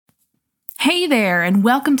Hey there, and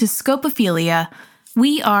welcome to Scopophilia.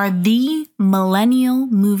 We are the millennial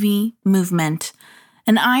movie movement.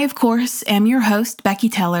 And I, of course, am your host, Becky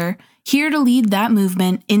Teller, here to lead that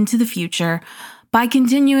movement into the future by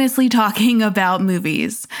continuously talking about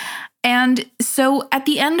movies. And so at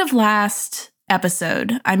the end of last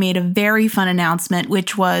episode, I made a very fun announcement,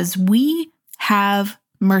 which was we have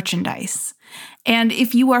merchandise. And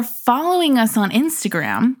if you are following us on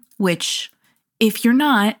Instagram, which if you're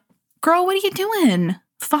not, girl, what are you doing?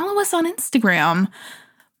 Follow us on Instagram.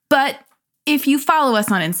 But if you follow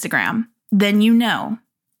us on Instagram, then you know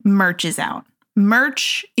merch is out.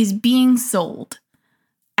 Merch is being sold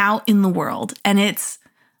out in the world, and it's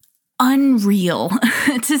unreal,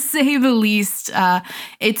 to say the least.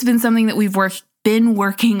 It's been something that we've been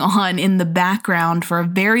working on in the background for a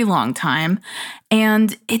very long time,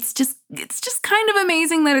 and it's just kind of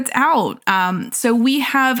amazing that it's out. So we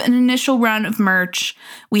have an initial run of merch.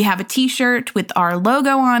 We have a t-shirt with our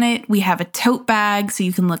logo on it. We have a tote bag so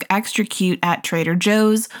you can look extra cute at Trader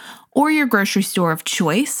Joe's or your grocery store of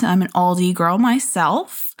choice. I'm an Aldi girl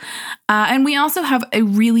myself. And we also have a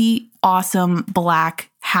really awesome black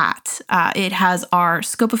hat. It has our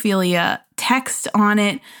Scopophilia text on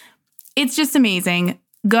it. It's just amazing.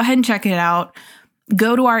 Go ahead and check it out.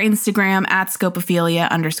 Go to our Instagram at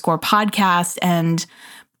Scopophilia_podcast, and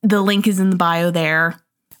the link is in the bio there.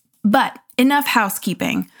 But enough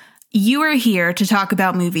housekeeping. You are here to talk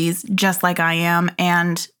about movies just like I am,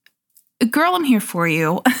 and girl, I'm here for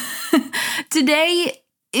you. Today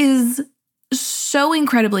is so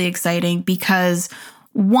incredibly exciting because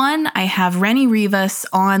one, I have Renie Rivas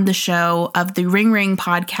on the show of the Ring Ring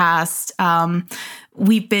podcast.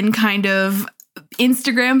 We've been kind of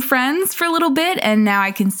Instagram friends for a little bit, and now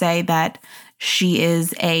I can say that she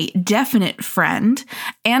is a definite friend.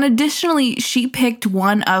 And additionally, she picked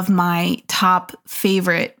one of my top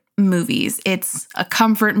favorite movies. It's a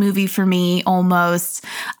comfort movie for me, almost.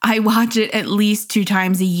 I watch it at least 2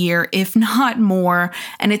 times a year, if not more,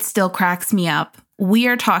 and it still cracks me up. We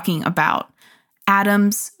are talking about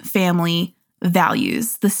Addams Family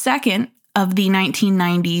Values, the second of the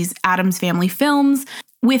 1990s Addams Family films,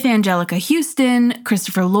 with Angelica Houston,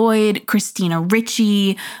 Christopher Lloyd, Christina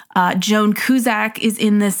Ricci, Joan Cusack is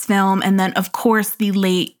in this film, and then, of course, the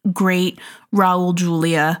late, great Raul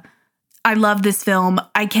Julia. I love this film.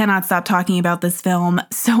 I cannot stop talking about this film,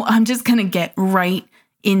 so I'm just going to get right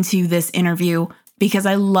into this interview because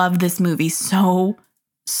I love this movie so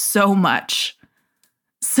much.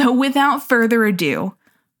 So without further ado,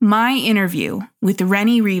 my interview with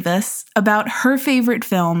Renie Rivas about her favorite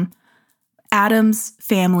film, Addams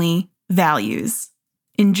Family Values.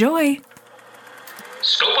 Enjoy.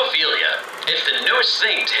 Scopophilia, it's the newest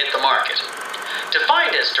thing to hit the market.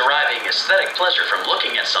 Defined as deriving aesthetic pleasure from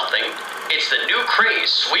looking at something, it's the new craze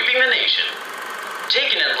sweeping the nation.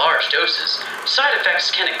 Taken in large doses, side effects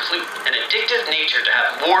can include an addictive nature to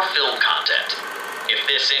have more film content. If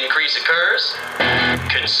this increase occurs,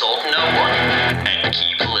 consult no one and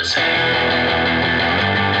keep listening.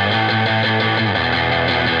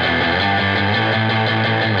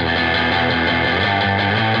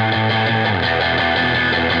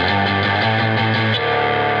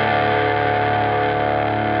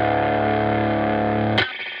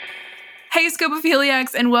 Hey,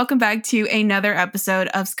 Scopophiliacs, and welcome back to another episode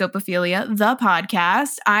of Scopophilia, the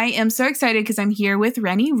podcast. I am so excited because I'm here with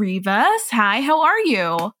Renie Rivas. Hi, how are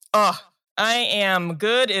you? Oh, I am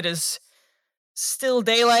good. It is still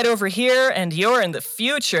daylight over here, and you're in the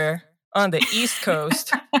future on the East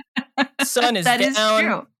Coast. Sun is That down. is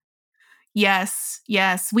true. Yes.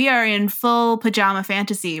 We are in full pajama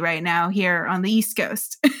fantasy right now here on the East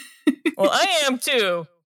Coast. Well, I am too.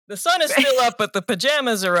 The sun is still up, but the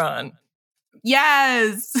pajamas are on.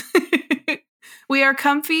 Yes. We are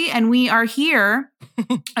comfy and we are here.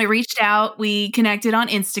 I reached out. We connected on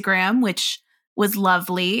Instagram, which was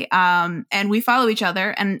lovely. And we follow each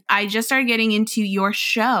other. And I just started getting into your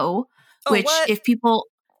show, which if people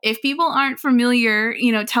aren't familiar,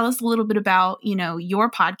 tell us a little bit about,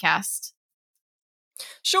 your podcast.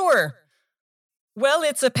 Sure. Well,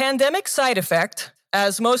 it's a pandemic side effect,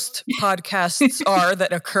 as most podcasts are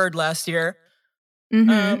that occurred last year.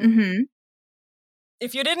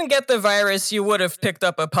 If you didn't get the virus, you would have picked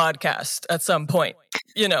up a podcast at some point.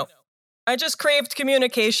 I just craved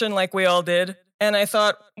communication like we all did. And I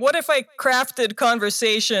thought, what if I crafted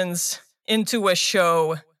conversations into a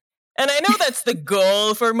show? And I know that's the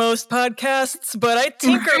goal for most podcasts, but I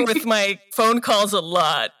tinker with my phone calls a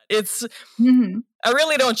lot. I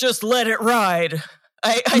really don't just let it ride.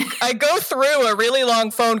 I go through a really long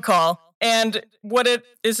phone call, and what it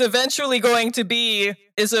is eventually going to be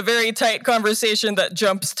is a very tight conversation that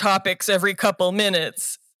jumps topics every couple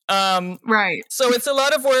minutes. Right. So it's a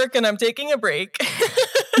lot of work, and I'm taking a break.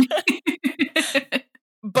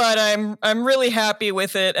 But I'm really happy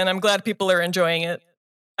with it, and I'm glad people are enjoying it.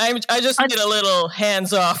 I just need a little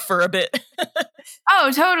hands off for a bit.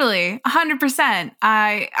 Oh, totally. 100%.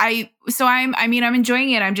 I'm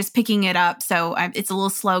enjoying it. I'm just picking it up. So it's a little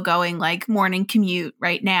slow going, like morning commute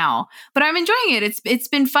right now, but I'm enjoying it. It's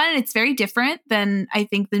been fun. It's very different than I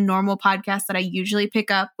think the normal podcasts that I usually pick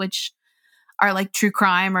up, which are like true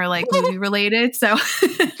crime or like movie related. So,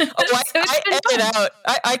 I edit out.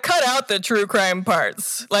 I cut out the true crime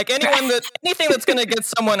parts. Like anything that's going to get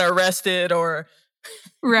someone arrested or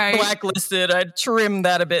blacklisted, I'd trim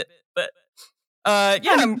that a bit. But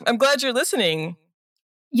I'm glad you're listening.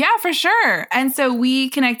 Yeah, for sure. And so we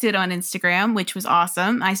connected on Instagram, which was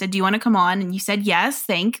awesome. I said, "Do you want to come on?" And you said yes.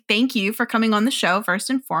 Thank you for coming on the show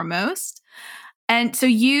first and foremost. And so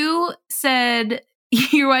you said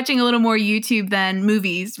you're watching a little more YouTube than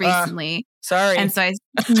movies recently. Sorry. And so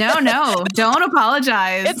no, don't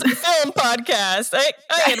apologize. It's a film podcast. I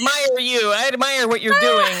admire you. I admire what you're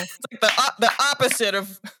doing. It's like the opposite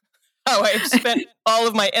of how I've spent all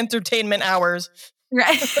of my entertainment hours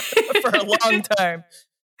for a long time.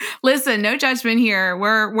 Listen, no judgment here.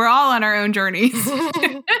 We're all on our own journeys.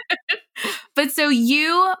 But so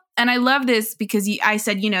and I love this because I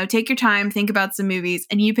said, take your time, think about some movies,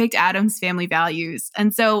 and you picked Addams Family Values.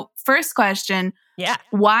 And so first question,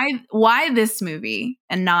 why this movie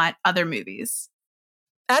and not other movies?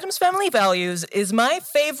 Addams Family Values is my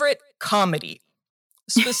favorite comedy,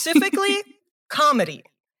 specifically comedy.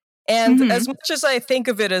 And as much as I think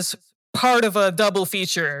of it as part of a double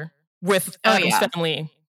feature with Addams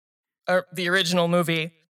Family, or the original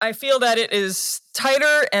movie, I feel that it is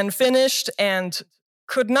tighter and finished and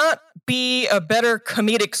could not be a better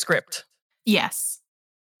comedic script. Yes.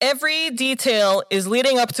 Every detail is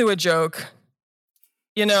leading up to a joke.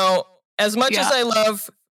 As much as I love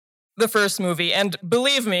the first movie, and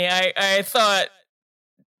believe me, I thought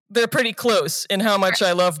they're pretty close in how much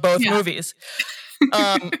I love both movies.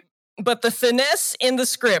 But the finesse in the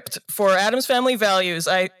script for Addams Family Values,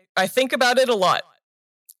 I think about it a lot.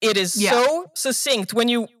 It is so succinct. When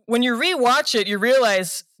you rewatch it, you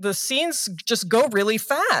realize the scenes just go really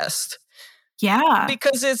fast. Yeah.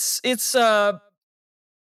 Because it's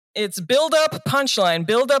build up, punchline,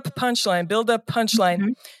 build up, punchline, build up, punchline.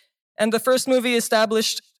 Mm-hmm. And the first movie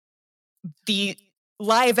established the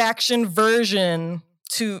live action version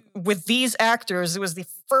with these actors. It was the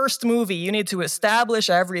first movie. You need to establish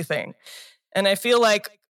everything. And I feel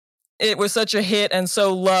like it was such a hit and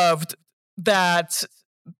so loved that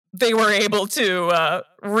they were able to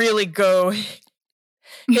really go hit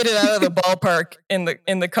it out of the ballpark in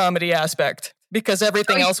the comedy aspect, because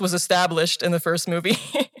everything else was established in the first movie.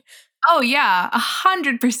 Oh yeah,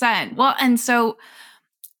 100%. Well, and so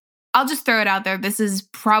I'll just throw it out there. This is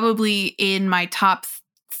probably in my top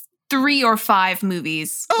 3 or 5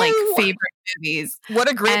 movies, like favorite movies. What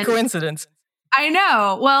a great coincidence. I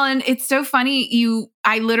know. Well, and it's so funny.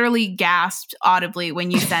 I literally gasped audibly when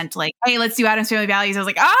you sent like, "Hey, let's do Addams Family Values." I was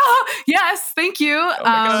like, "Oh, yes, thank you." Oh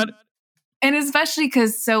my God. And especially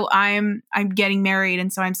because I'm getting married,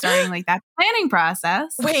 and so I'm starting like that planning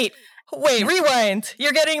process. Wait, rewind.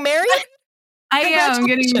 You're getting married? I am. I'm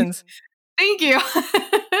getting. Thank you.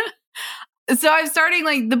 So I'm starting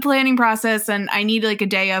like the planning process, and I need like a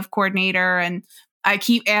day of coordinator, and I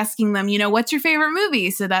keep asking them, what's your favorite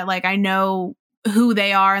movie, so that like I know who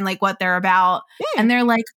they are and like what they're about. And they're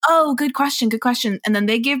like, "Oh, good question. And then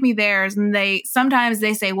they give me theirs, and sometimes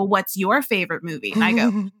they say, "Well, what's your favorite movie?" And I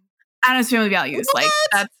go, Addams Family Values. What? Like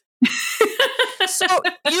that's. So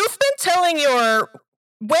you've been telling your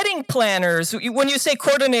wedding planners, when you say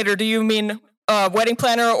coordinator, do you mean wedding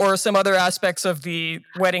planner or some other aspects of the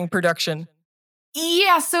wedding production?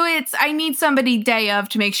 Yeah, so I need somebody day of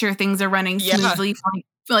to make sure things are running smoothly,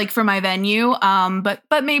 like for my venue. But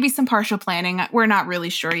maybe some partial planning. We're not really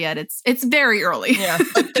sure yet. It's very early. Yeah,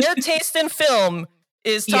 but their taste in film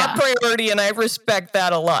is top priority, and I respect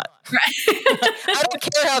that a lot. Right. I don't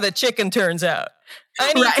care how the chicken turns out.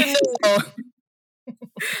 I need to know.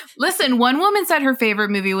 Listen, one woman said her favorite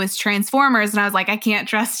movie was Transformers, and I was like, I can't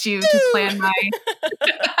trust you to plan my...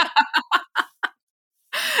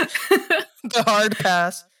 The hard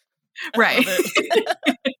pass. Right.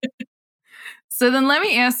 So then let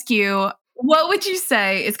me ask you, what would you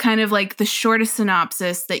say is kind of like the shortest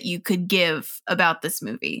synopsis that you could give about this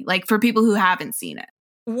movie? Like for people who haven't seen it.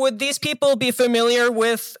 Would these people be familiar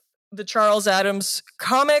with the Charles Addams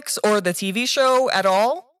comics or the TV show at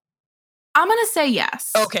all? I'm going to say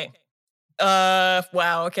yes. Okay.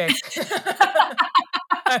 Wow. Okay.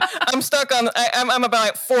 I'm stuck on. I'm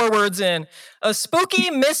about 4 words in. A spooky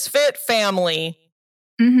misfit family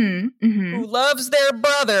who loves their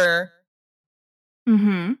brother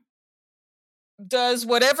does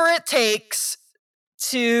whatever it takes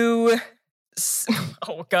to.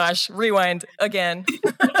 Oh gosh, rewind again.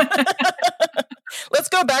 Let's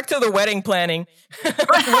go back to the wedding planning.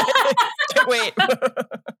 Wait.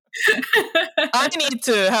 I need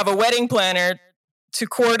to have a wedding planner to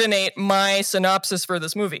coordinate my synopsis for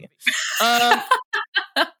this movie. Well,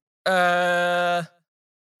 I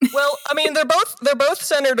mean, they're both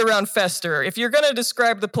centered around Fester. If you're going to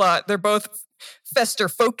describe the plot, they're both Fester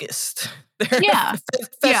focused. They're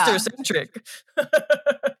Fester centric.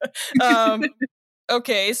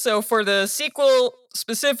 Okay, so for the sequel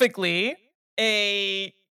specifically,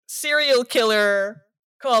 a serial killer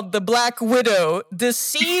called the Black Widow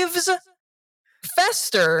deceives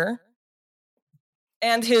Fester,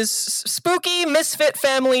 and his spooky misfit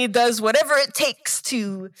family does whatever it takes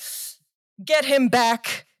to get him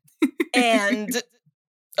back. And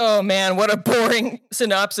oh man, what a boring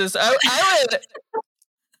synopsis. I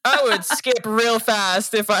would skip real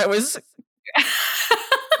fast if I was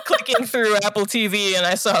clicking through Apple TV and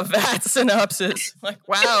I saw that synopsis. Like,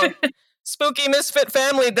 wow, spooky misfit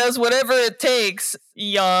family does whatever it takes.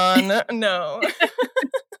 Yawn. No.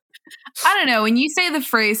 I don't know. When you say the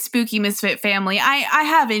phrase spooky misfit family, I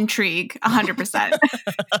have intrigue 100%.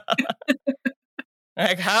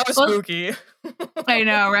 Like, how spooky? I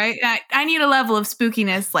know, right? I need a level of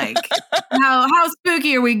spookiness. Like, how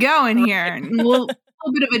spooky are we going here? And a little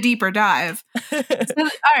bit of a deeper dive. So,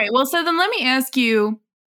 all right. Well, so then let me ask you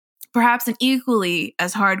perhaps an equally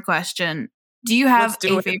as hard question. Do you have a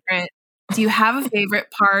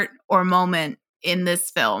favorite part or moment in this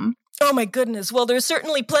film? Oh my goodness. Well, there's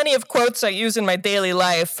certainly plenty of quotes I use in my daily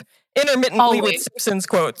life, intermittently with Simpsons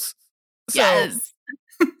quotes. So, yes.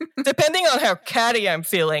 Depending on how catty I'm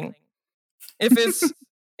feeling, if it's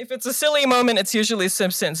a silly moment, it's usually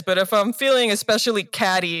Simpsons. But if I'm feeling especially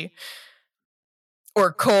catty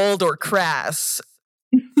or cold or crass,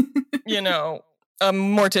 you know, a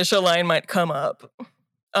Morticia line might come up.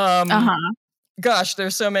 Gosh,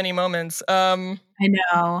 there's so many moments. I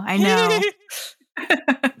know.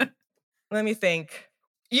 Let me think.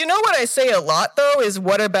 You know what I say a lot, though, is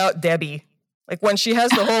what about Debbie? Like when she has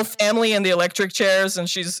the whole family in the electric chairs and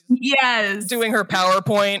she's doing her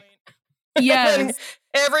PowerPoint. Yes. And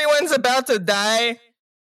everyone's about to die.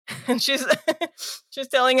 And she's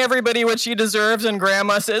telling everybody what she deserves, and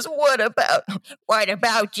Grandma says, What about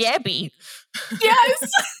Debbie?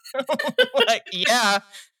 Yes. Like, yeah.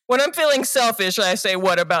 When I'm feeling selfish, I say,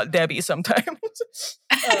 what about Debbie sometimes?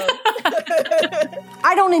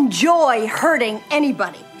 I don't enjoy hurting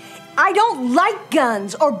anybody. I don't like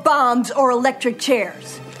guns or bombs or electric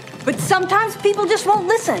chairs. But sometimes people just won't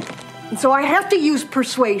listen. And so I have to use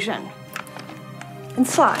persuasion. And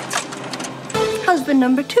slides. Husband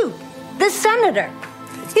number 2, the senator.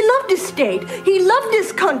 He loved his state. He loved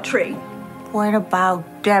his country. What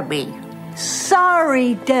about Debbie?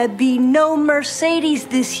 Sorry, Debbie, no Mercedes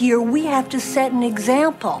this year. We have to set an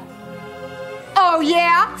example. Oh,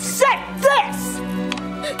 yeah? Set this!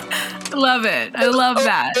 Love it. I love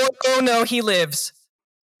that. Oh, no, he lives.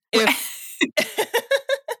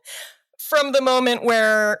 From the moment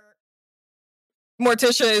where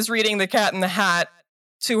Morticia is reading The Cat in the Hat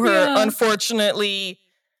to her unfortunately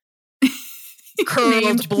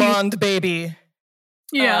curled blonde baby.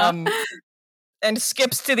 Yeah. And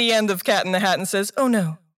skips to the end of Cat in the Hat and says, "Oh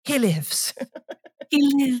no, he lives." He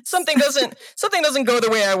lives. Something doesn't go the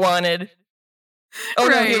way I wanted. Oh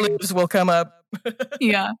no, he lives will come up.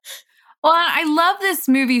 Yeah. Well, I love this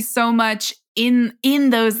movie so much in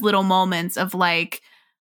those little moments of like,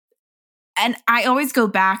 and I always go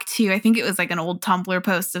back to, I think it was like an old Tumblr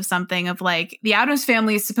post of something of like, the Addams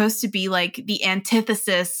Family is supposed to be like the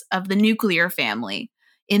antithesis of the nuclear family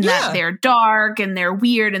in that they're dark and they're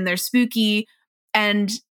weird and they're spooky.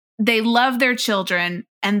 And they love their children,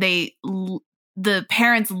 and the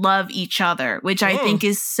parents love each other, which I think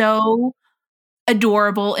is so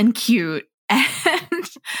adorable and cute.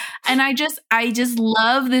 And I just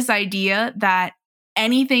love this idea that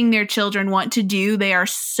anything their children want to do, they are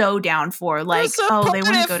so down for. Like, they want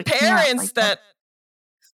to go to parents camp. Like,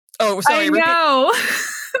 oh, sorry. I know.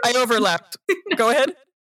 I overlapped. Go ahead.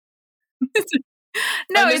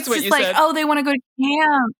 No, it's just like, said. They want to go to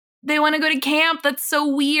camp. They want to go to camp. That's so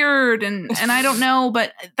weird. And I don't know,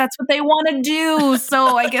 but that's what they want to do.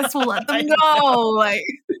 So I guess we'll let them go. Like,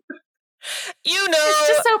 it's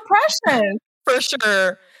just so precious. For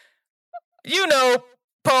sure.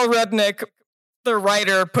 Paul Rudnick the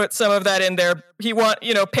writer put some of that in there. He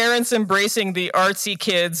parents embracing the artsy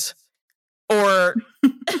kids or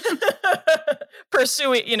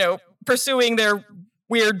pursuing their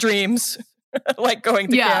weird dreams, like going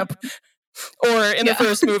to camp. Or in the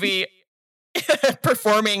first movie,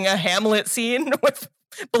 performing a Hamlet scene with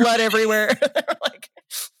blood everywhere. Like,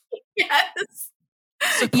 yes.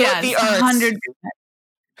 Support the arts. 100%.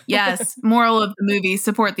 Yes. Moral of the movie,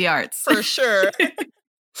 support the arts. For sure.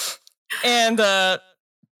 And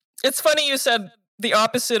it's funny you said the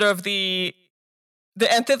opposite of the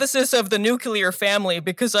antithesis of the nuclear family,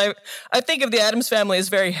 because I think of the Addams Family as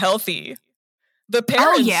very healthy. The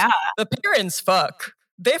parents fuck.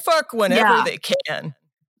 They fuck whenever they can.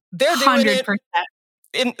 They're doing 100%.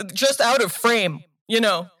 It just out of frame,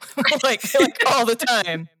 like all the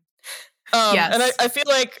time. And I feel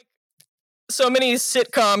like so many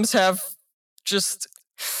sitcoms have just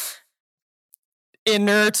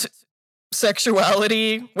inert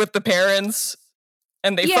sexuality with the parents,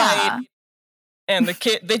 and they fight, and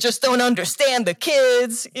they just don't understand the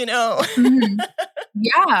kids, Mm-hmm.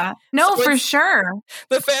 Yeah, no, so for sure.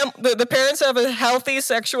 The parents have a healthy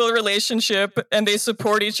sexual relationship, and they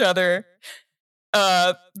support each other.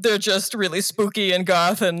 They're just really spooky and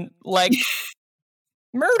goth and like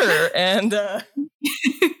murder and 100%,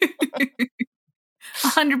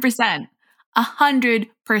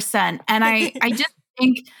 100%. And I just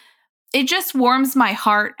think it just warms my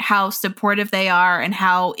heart how supportive they are and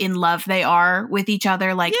how in love they are with each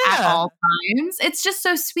other, like at all times. It's just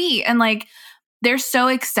so sweet. And like, they're so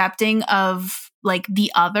accepting of like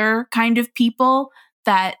the other kind of people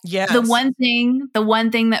that the one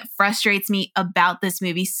thing that frustrates me about this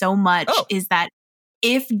movie so much is that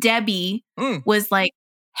if Debbie was like,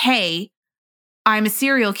 hey, I'm a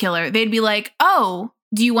serial killer, they'd be like, oh,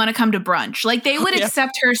 do you want to come to brunch? Like they would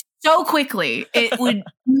accept her so quickly. It would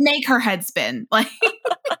make her head spin. Like she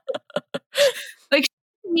didn't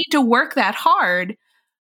need to work that hard.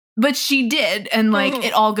 But she did, and like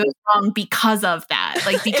it all goes wrong because of that.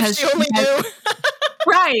 Like because she only knew,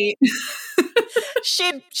 right?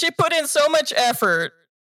 she put in so much effort.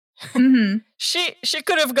 Mm-hmm. She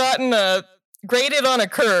could have gotten graded on a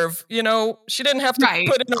curve. She didn't have to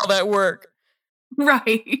put in all that work.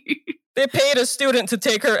 Right. They paid a student to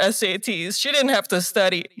take her SATs. She didn't have to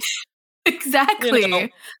study.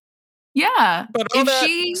 Exactly. Yeah. But all that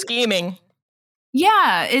scheming.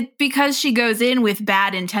 Yeah, because she goes in with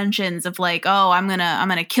bad intentions of like, oh, I'm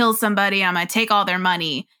gonna kill somebody, I'm gonna take all their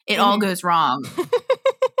money. It all goes wrong.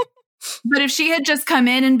 But if she had just come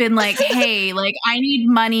in and been like, hey, like I need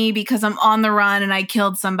money because I'm on the run and I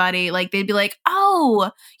killed somebody, like they'd be like,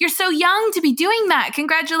 oh, you're so young to be doing that.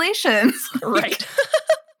 Congratulations. Right.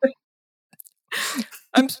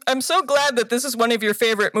 I'm so glad that this is one of your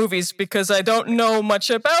favorite movies, because I don't know much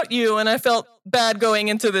about you, and I felt bad going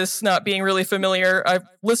into this not being really familiar. I've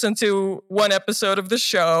listened to one episode of the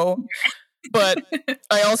show, but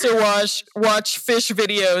I also watch fish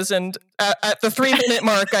videos, and at the 3-minute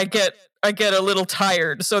mark, I get a little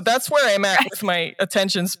tired. So that's where I'm at with my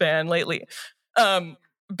attention span lately.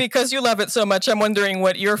 Because you love it so much, I'm wondering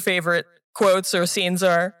what your favorite quotes or scenes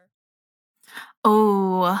are.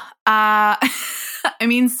 Oh, I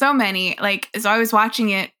mean, so many. Like, so I was watching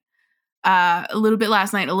it a little bit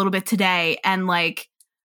last night, a little bit today, and like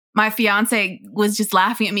my fiance was just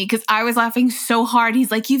laughing at me because I was laughing so hard. He's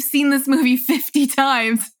like, "You've seen this movie 50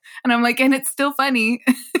 times," and I'm like, "And it's still funny."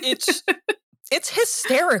 It's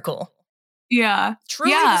hysterical. Yeah,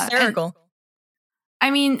 truly hysterical.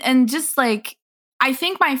 And just like, I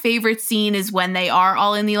think my favorite scene is when they are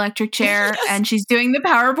all in the electric chair and she's doing the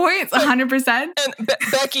PowerPoints 100%. And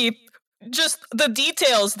Becky, just the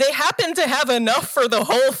details, they happen to have enough for the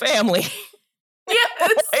whole family.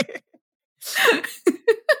 Yes.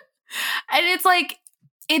 And it's like,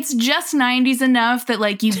 it's just 90s enough that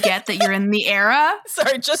like you get that you're in the era.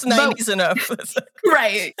 Sorry, just 90s enough.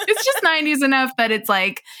 Right. It's just 90s enough that it's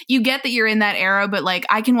like you get that you're in that era, but like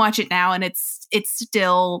I can watch it now and it's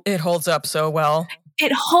still, it holds up so well.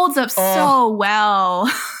 It holds up so well.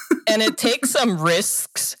 And it takes some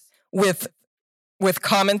risks with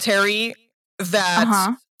commentary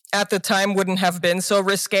that at the time wouldn't have been so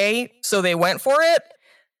risque. So they went for it,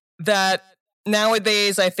 that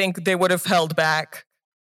nowadays I think they would have held back.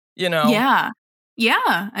 Yeah.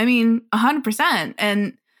 I mean, 100%.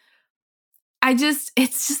 And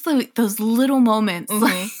it's just like those little moments. Mm-hmm.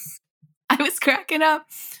 Like, I was cracking up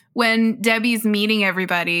when Debbie's meeting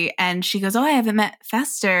everybody and she goes, "Oh, I haven't met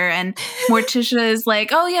Fester." And Morticia is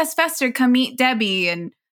like, "Oh yes, Fester, come meet Debbie."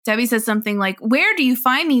 And Debbie says something like, "Where do you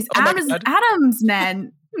find these Addams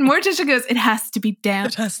men?" And Morticia goes, "It has to be damp."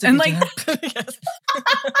 It has to be damp. Yes.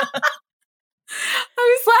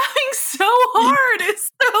 I was laughing so hard. It's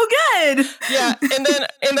so good. Yeah, and then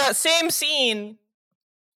in that same scene,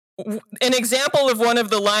 an example of one of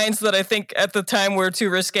the lines that I think at the time were too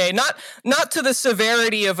risque, not to the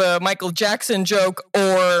severity of a Michael Jackson joke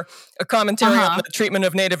or a commentary on the treatment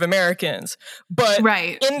of Native Americans, but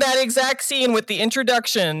in that exact scene with the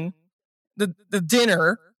introduction, the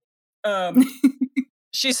dinner,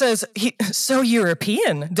 she says, so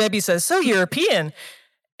European. Debbie says, so European.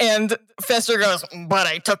 And Fester goes, but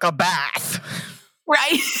I took a bath.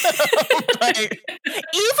 Right. Like, even,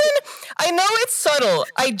 I know it's subtle.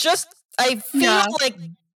 I feel like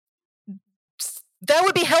that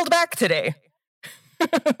would be held back today.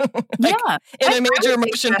 Like, in a major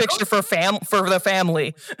motion picture for the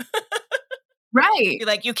family. Right. Be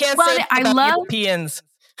like, you can't say about Europeans.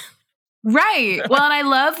 Right. Well, and I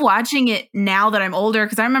love watching it now that I'm older,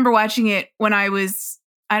 because I remember watching it when I was,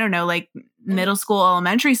 I don't know, like middle school,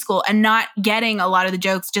 elementary school, and not getting a lot of the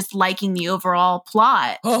jokes, just liking the overall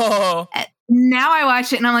plot. Oh. Now I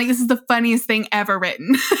watch it and I'm like, this is the funniest thing ever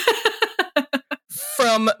written.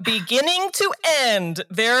 From beginning to end,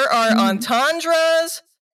 there are entendres.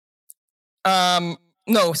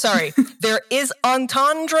 No, sorry. There is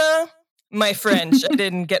entendre. My French. I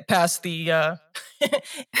didn't get past the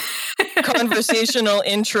conversational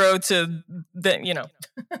intro to the,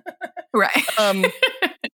 Right.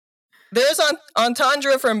 There's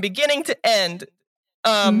entendre from beginning to end.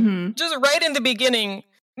 Just right in the beginning,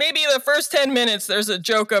 maybe the first 10 minutes, there's a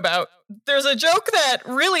joke that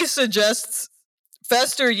really suggests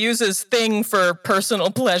Fester uses thing for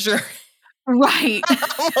personal pleasure. Right.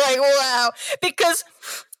 I'm like, wow. Because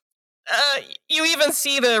you even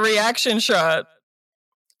see the reaction shot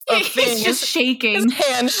of Thing. He's just shaking. His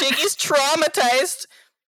hand shaking. He's traumatized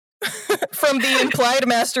from the implied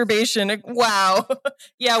masturbation. Wow.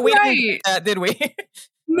 Yeah, we didn't do that, did we?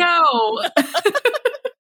 No.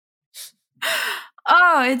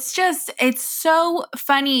 Oh, it's so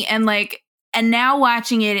funny. And now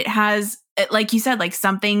watching it, it has, like you said, like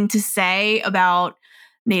something to say about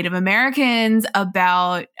Native Americans,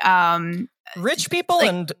 about rich people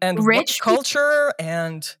and rich culture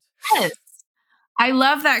and yes. I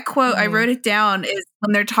love that quote. I wrote it down. Is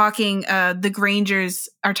when they're talking, the Grangers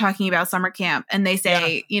are talking about summer camp, and they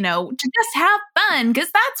say, to just have fun,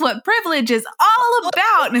 because that's what privilege is all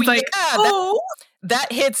about. And it's like,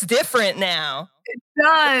 that hits different now. It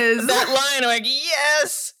does. That line, I'm like,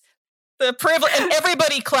 yes, the privilege, and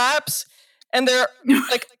everybody claps, and they're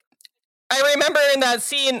like, I remember in that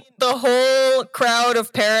scene, the whole crowd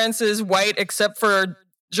of parents is white except for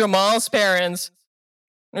Jamal's parents.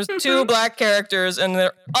 There's two black characters, and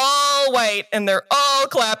they're all white, and they're all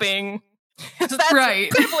clapping. That's what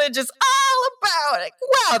privilege is all about. Like,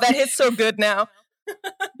 wow, that hits so good now.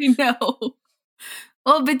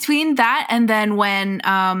 Well, between that and then when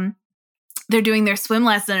they're doing their swim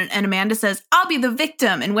lesson, and Amanda says, "I'll be the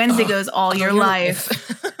victim," and Wednesday goes, "All your life."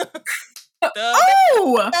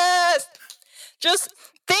 Best. Just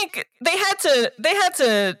think, they had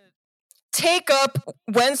to take up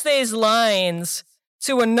Wednesday's lines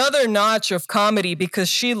to another notch of comedy, because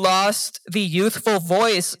she lost the youthful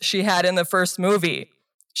voice she had in the first movie.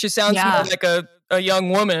 She sounds more like a young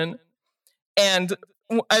woman. And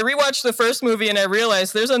I rewatched the first movie and I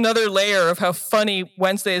realized there's another layer of how funny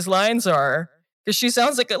Wednesday's lines are, because she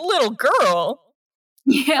sounds like a little girl.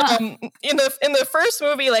 Yeah. In the first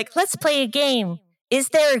movie, like, let's play a game. Is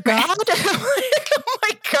there a God? Oh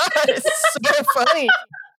my God, it's so funny.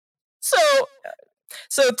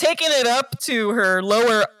 So taking it up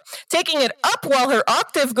while her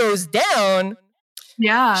octave goes down.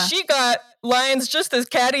 Yeah. She got lines just as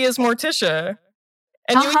catty as Morticia.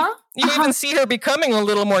 And you even see her becoming a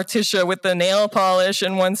little Morticia with the nail polish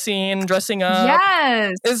in one scene, dressing up.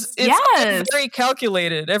 Yes. It's very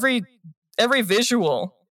calculated. Every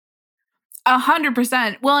visual.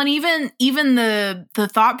 100%. Well, and even the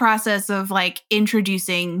thought process of like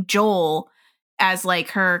introducing Joel as like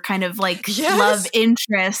her kind of like love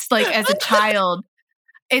interest, like as a child.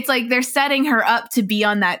 It's like they're setting her up to be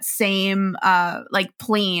on that same like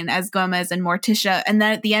plane as Gomez and Morticia. And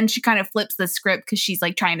then at the end, she kind of flips the script because she's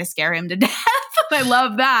like trying to scare him to death. I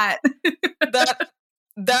love that.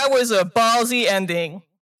 that was a ballsy ending.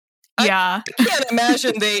 Yeah. I can't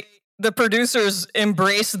imagine the producers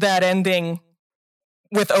embraced that ending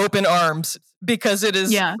with open arms, because it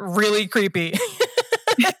is really creepy.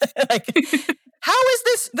 Like, how is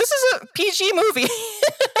this? This is a PG movie.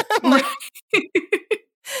 Like,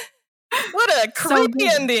 what a creepy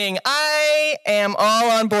ending. I am all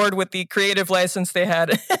on board with the creative license they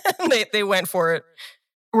had. They went for it.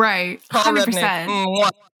 Right. 100%. Mwah,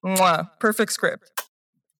 mwah. Perfect script.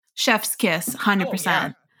 Chef's kiss, 100%.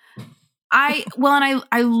 yeah.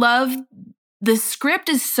 I love the script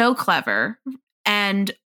is so clever,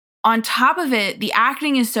 and on top of it, the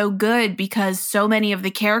acting is so good because so many of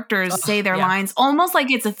the characters say their yeah. lines almost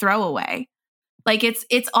like it's a throwaway. Like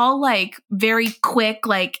it's all like very quick,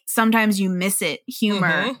 like sometimes you miss it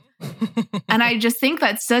humor. And I just think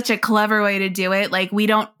that's such a clever way to do it. Like we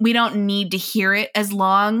don't need to hear it as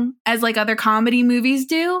long as like other comedy movies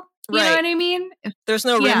do. You know what I mean? There's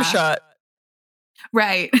no rim shot.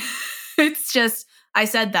 Right. It's just, I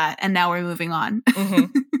said that and now we're moving on. I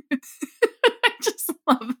just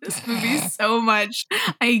love this movie so much.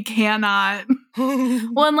 I cannot.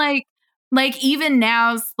 Well, and like even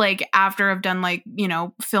now, like after I've done like, you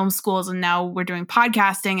know, film schools and now we're doing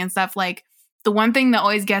podcasting and stuff, like the one thing that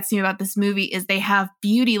always gets me about this movie is they have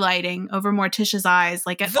beauty lighting over Morticia's eyes,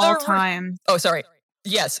 like at all times. Oh, sorry.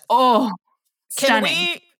 Yes. Oh,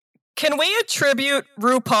 stunning. Can we attribute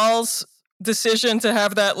RuPaul's decision to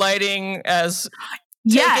have that lighting as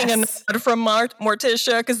taking a nod from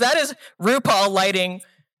Morticia? Because that is RuPaul lighting.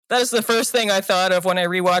 That is the first thing I thought of when I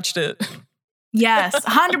rewatched it. Yes,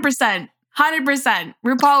 100%. 100%.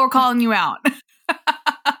 RuPaul, we're calling you out.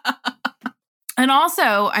 And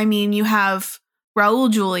also, I mean, you have Raul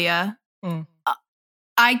Julia.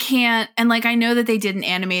 I can't, and like I know that they did an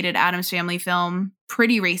animated Addams Family film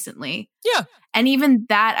pretty recently. Yeah. And even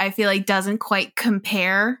that I feel like doesn't quite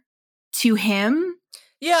compare to him.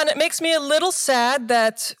 Yeah, and it makes me a little sad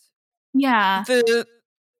that the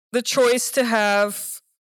choice to have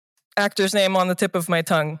actor's name on the tip of my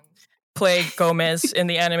tongue play Gomez in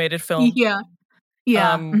the animated film. Yeah.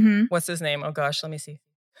 Yeah. What's his name? Oh gosh, let me see.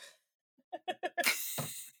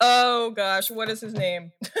 Oh gosh, what is his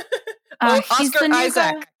name? Oscar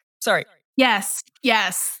Isaac. Sorry. Yes.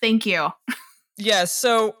 Thank you. Yes.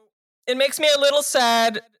 So it makes me a little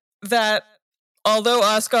sad that although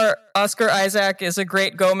Oscar Isaac is a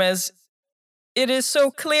great Gomez, it is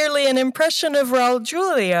so clearly an impression of Raul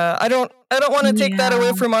Julia. I don't want to take that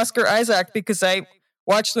away from Oscar Isaac because I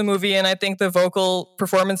watched the movie and I think the vocal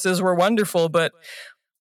performances were wonderful, but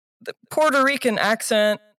the Puerto Rican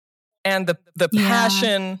accent and the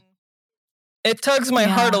passion, it tugs my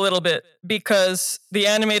heart a little bit because the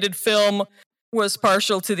animated film was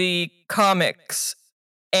partial to the comics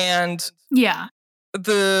and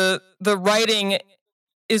the writing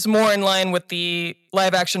is more in line with the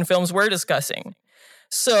live action films we're discussing.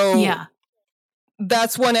 So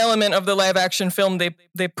that's one element of the live action film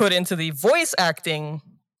they put into the voice acting,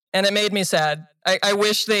 and it made me sad. I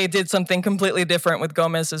wish they did something completely different with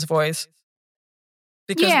Gomez's voice.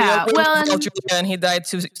 Because Julia and he died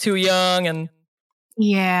too young, and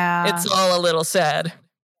it's all a little sad.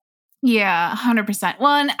 Yeah, 100%.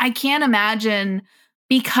 Well, and I can't imagine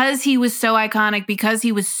because he was so iconic, because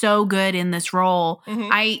he was so good in this role.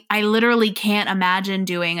 I literally can't imagine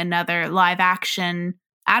doing another live action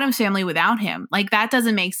Addams Family without him. Like that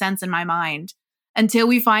doesn't make sense in my mind until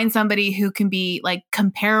we find somebody who can be like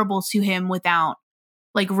comparable to him without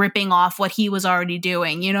like ripping off what he was already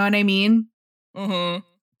doing. You know what I mean?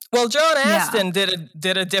 Well, John Astin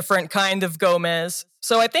did a different kind of Gomez,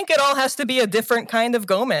 so I think it all has to be a different kind of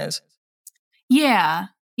Gomez. Yeah.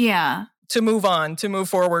 To move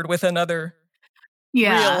forward with another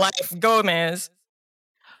real life Gomez.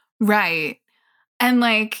 Right. And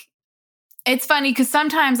like, it's funny because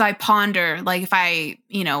sometimes I ponder, like if I,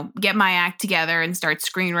 you know, get my act together and start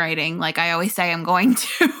screenwriting, like I always say I'm going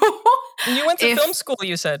to. You went to film school,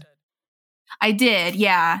 you said. I did,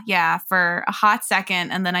 yeah, for a hot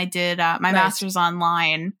second, and then I did my master's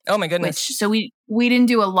online. Oh my goodness! So we didn't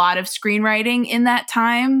do a lot of screenwriting in that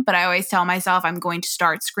time, but I always tell myself I'm going to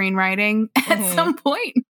start screenwriting at some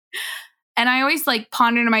point. And I always like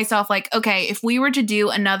ponder to myself, like, okay, if we were to do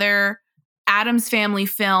another Addams Family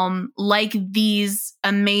film like these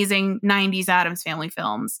amazing '90s Addams Family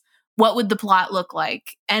films, what would the plot look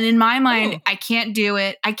like? And in my mind, I can't do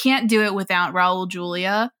it. I can't do it without Raul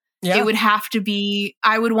Julia. Yeah. It would have to be,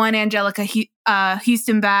 I would want Angelica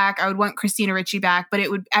Houston back. I would want Christina Ricci back, but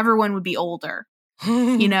everyone would be older.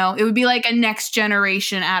 You know, it would be like a next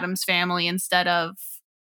generation Addams Family instead of,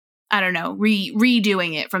 I don't know,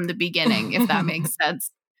 redoing it from the beginning, if that makes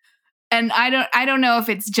sense. And I don't know if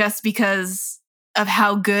it's just because of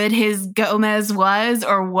how good his Gomez was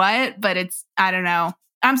or what, but I don't know.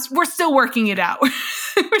 We're still working it out.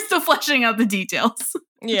 We're still fleshing out the details.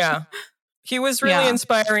 Yeah. He was really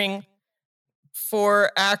inspiring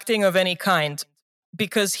for acting of any kind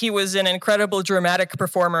because he was an incredible dramatic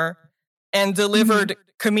performer and delivered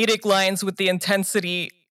comedic lines with the intensity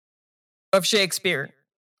of Shakespeare,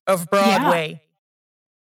 of Broadway.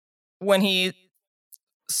 Yeah. When he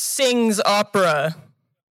sings opera,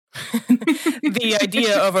 The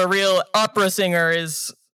idea of a real opera singer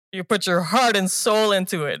is you put your heart and soul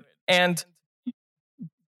into it. And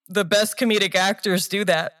the best comedic actors do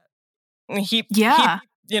that. And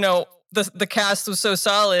the cast was so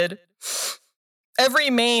solid. Every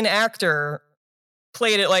main actor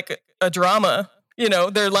played it like a drama.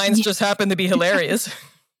 Their lines just happen to be hilarious.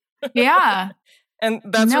 Yeah. And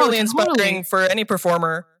that's really inspiring for any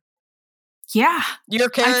performer. Yeah. Your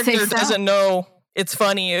character doesn't know it's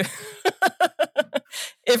funny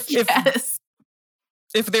if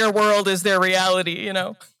their world is their reality,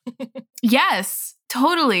 Yes,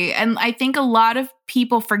 totally. And I think a lot of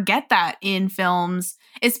people forget that in films,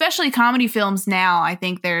 especially comedy films now. I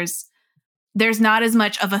think there's not as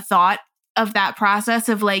much of a thought of that process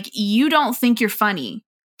of like, you don't think you're funny.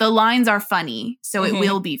 The lines are funny, so it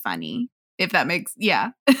will be funny. If that makes,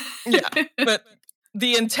 yeah. Yeah, but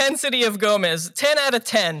the intensity of Gomez, 10 out of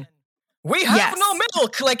 10. We have no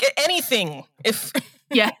milk, like anything. If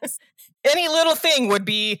any little thing would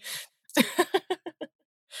be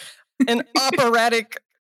an operatic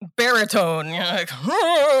baritone. Like,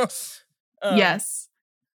 yes.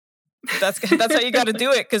 That's how you got to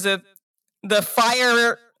do it, because the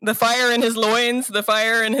fire in his loins, the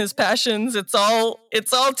fire in his passions, it's all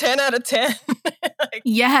 10 out of 10. Like,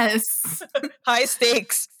 yes. High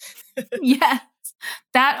stakes. Yes.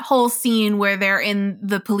 That whole scene where they're in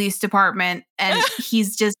the police department and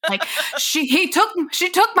he's just like, she took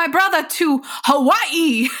my brother to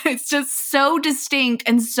Hawaii. It's just so distinct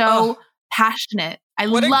and so passionate. I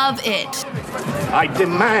love it. I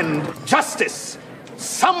demand justice.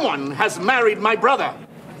 Someone has married my brother.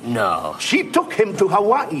 No. She took him to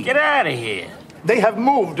Hawaii. Get out of here. They have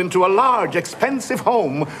moved into a large, expensive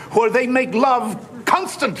home where they make love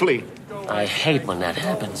constantly. I hate when that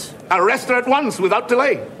happens. Arrest her at once without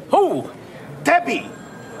delay. Who? Debbie,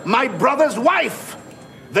 my brother's wife,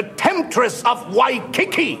 the temptress of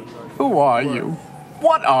Waikiki. Who are you?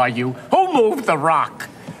 What are you? Who moved the rock?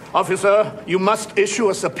 Officer, you must issue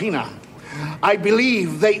a subpoena. I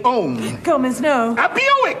believe they own... Gomez, no. A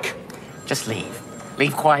Buick! Just leave.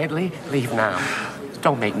 Leave quietly. Leave now.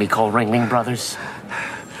 Don't make me call Ringling Brothers.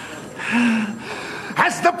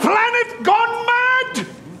 Has the planet gone mad?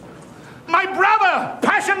 My brother,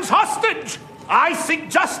 passion's hostage. I seek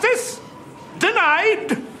justice.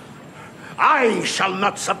 Denied. I shall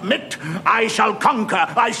not submit. I shall conquer.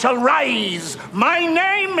 I shall rise. My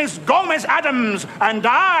name is Gomez Addams, and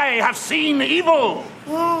I have seen evil.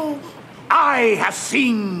 I have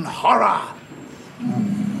seen horror.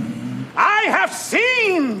 I have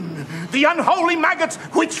seen the unholy maggots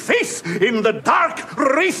which feast in the dark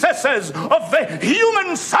recesses of the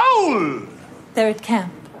human soul. They're at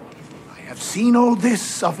camp. I have seen all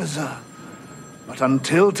this, officer, but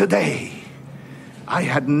until today, I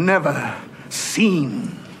had never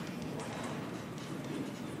seen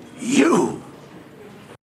you.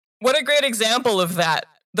 What a great example of that.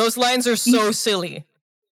 Those lines are so silly.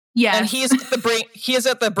 Yeah. And he is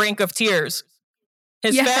at the brink of tears.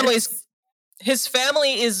 His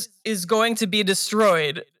family is going to be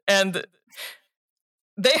destroyed, and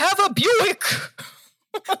they have a Buick.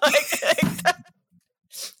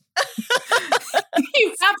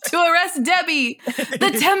 You have to arrest Debbie,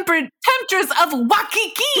 the temptress of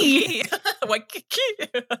Waikiki. Waikiki.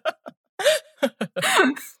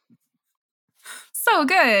 So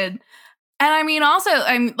good. And I mean, also,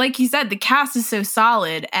 like you said, the cast is so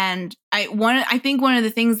solid. And I think one of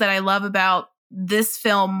the things that I love about this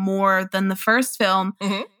film more than the first film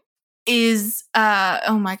is,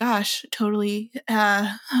 oh my gosh, totally.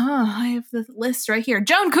 I have the list right here.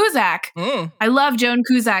 Joan Cusack. I love Joan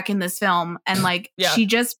Cusack in this film. And like, she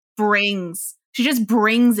just brings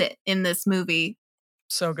it in this movie.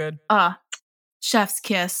 So good. Chef's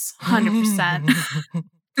kiss, 100%.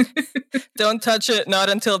 Don't touch it, not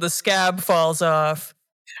until the scab falls off.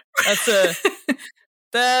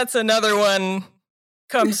 That's another one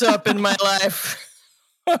comes up in my life.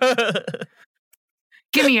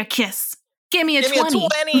 Give me a kiss. Give me a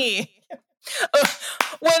 20.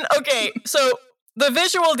 So the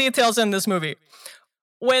visual details in this movie.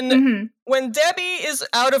 When Debbie is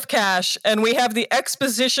out of cash and we have the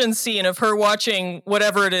exposition scene of her watching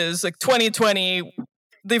whatever it is, like 2020,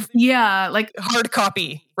 like hard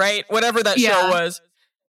copy, right? Whatever that show was.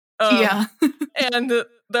 And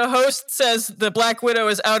the host says the Black Widow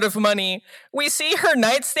is out of money. We see her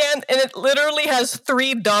nightstand and it literally has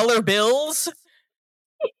 $3 bills.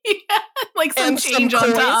 Yeah, like some change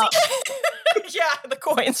on top. Yeah, the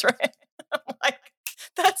coins, right? I'm like,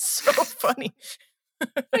 that's so funny.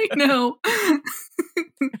 I know.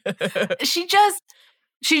 She just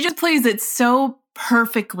plays it so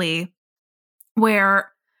perfectly,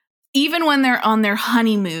 where even when they're on their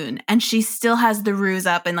honeymoon and she still has the ruse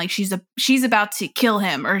up and like she's about to kill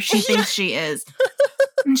him, or she thinks she is.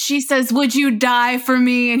 And she says, "Would you die for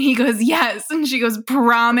me?" And he goes, "Yes." And she goes,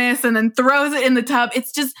 "Promise," and then throws it in the tub.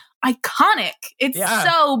 It's just iconic. It's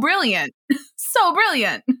so brilliant. So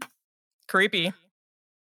brilliant. Creepy.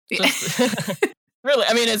 Just, really,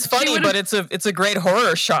 I mean, it's funny, but it's a great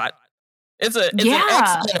horror shot. It's an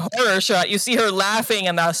excellent horror shot. You see her laughing,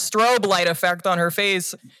 and the strobe light effect on her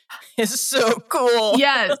face is so cool.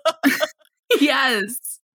 Yes.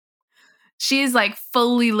 Yes. She's like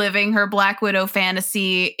fully living her Black Widow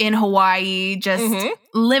fantasy in Hawaii, just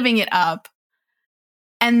living it up.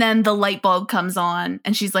 And then the light bulb comes on,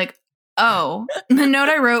 and she's like, "Oh." The note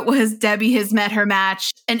I wrote was, "Debbie has met her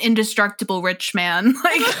match, an indestructible rich man."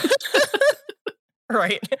 Like,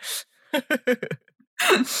 right.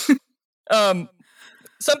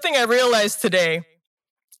 Something I realized today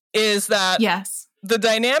is that the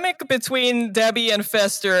dynamic between Debbie and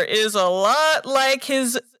Fester is a lot like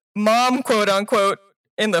his mom, quote unquote,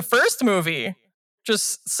 in the first movie.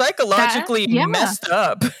 Just psychologically messed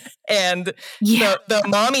up. And the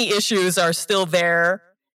mommy issues are still there,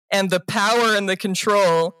 and the power and the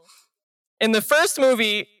control. In the first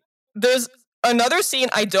movie, there's another scene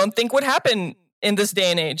I don't think would happen in this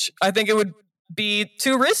day and age. I think it would be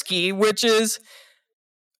too risky, which is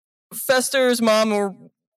Fester's mom, or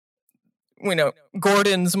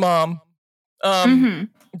Gordon's mom,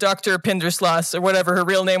 Dr. Pindersloss, or whatever her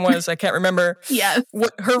real name was. I can't remember.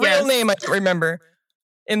 Her real name I don't remember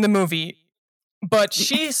in the movie. But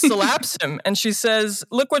she slaps him and she says,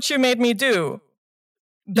 "Look what you made me do."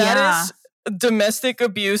 That is domestic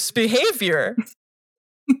abuse behavior.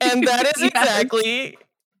 And that is exactly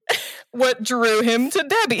what drew him to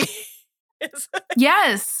Debbie.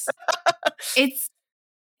 Yes.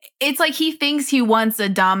 It's like he thinks he wants a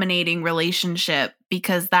dominating relationship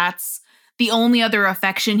because that's the only other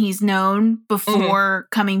affection he's known before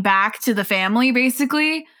coming back to the family,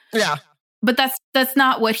 basically. Yeah. But that's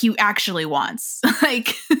not what he actually wants.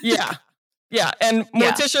 Like, yeah. And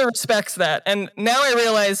Morticia respects that. And now I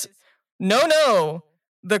realize, no.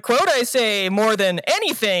 The quote I say more than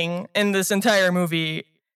anything in this entire movie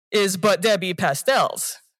is, "But Debbie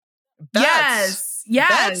pastels." Yes.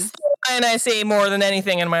 That's the line I say more than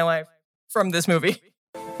anything in my life from this movie.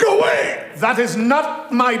 Go away! That is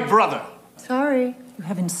not my brother. Sorry. You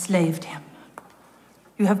have enslaved him.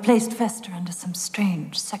 You have placed Fester under some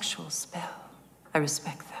strange sexual spell. I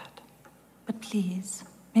respect that. But please,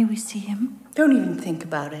 may we see him? Don't even think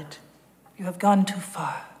about it. You have gone too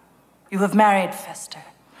far. You have married Fester.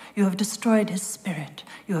 You have destroyed his spirit.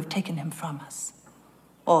 You have taken him from us.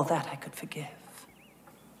 All that I could forgive.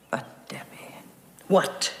 But Debbie...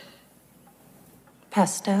 What?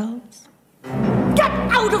 Pastels? Get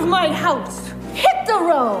out of my house! Hit the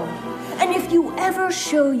road! And if you ever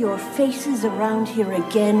show your faces around here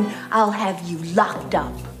again, I'll have you locked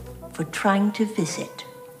up for trying to visit.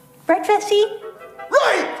 Right, Fessy?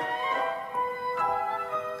 Right!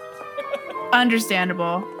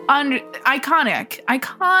 Understandable. Iconic.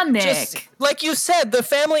 Just like you said, the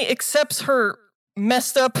family accepts her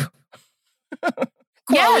messed up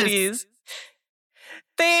qualities.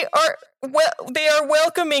 They are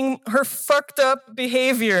welcoming her fucked up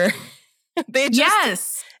behavior. They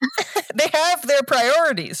have their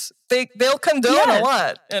priorities. They'll condone a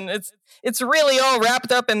lot, and it's really all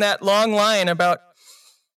wrapped up in that long line about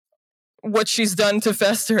what she's done to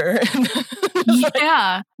Fester.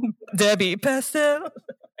 Yeah. Debbie pastel.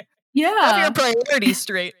 Yeah. Have your priorities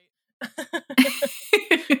straight.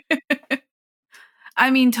 I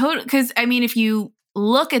mean, because if you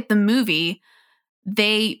look at the movie,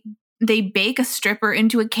 they bake a stripper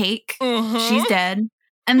into a cake. She's dead.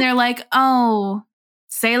 And they're like, "Oh,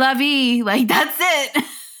 c'est la vie." Like, that's it.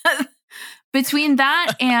 Between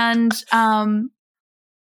that and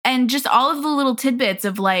just all of the little tidbits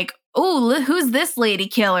of like, "Oh, who's this lady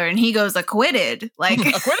killer?" And he goes, "Acquitted." Like,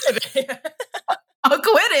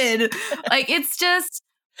 acquitted. Like, it's just,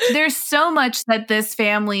 there's so much that this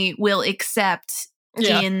family will accept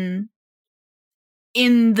in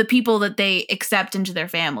the people that they accept into their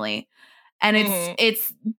family. And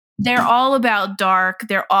it's they're all about dark.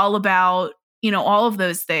 They're all about, all of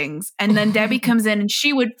those things. And then Debbie comes in and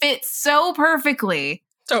she would fit so perfectly.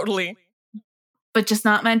 Totally. But just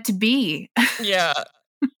not meant to be. Yeah.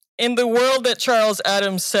 In the world that Charles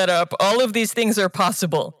Addams set up, all of these things are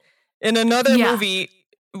possible. In another movie,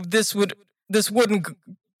 this wouldn't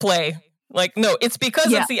play. Like, no, it's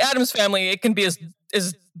because it's the Addams Family. It can be as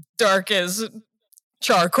dark as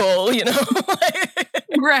charcoal,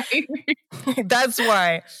 Right. That's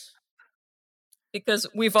why. because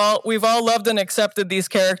we've all loved and accepted these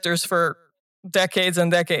characters for decades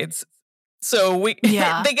and decades. So they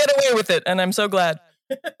get away with it, and I'm so glad.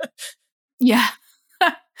 Yeah.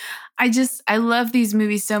 I love these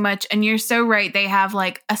movies so much. And you're so right. They have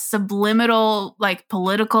like a subliminal, like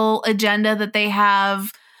political agenda that they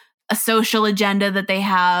have, a social agenda that they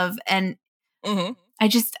have. And I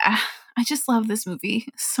just love this movie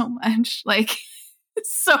so much. Like,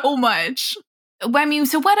 so much. I mean,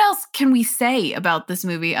 so what else can we say about this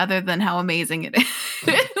movie other than how amazing it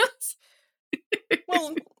is?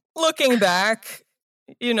 Well, looking back,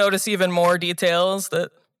 you notice even more details that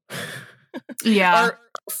are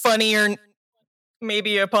funnier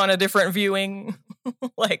maybe upon a different viewing.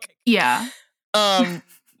 Like, we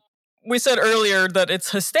said earlier that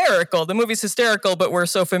it's hysterical. The movie's hysterical, but we're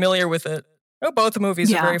so familiar with it. Oh, both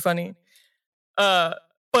movies are very funny.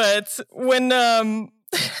 But when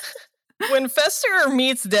Fester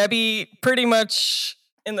meets Debbie pretty much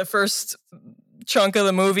in the first chunk of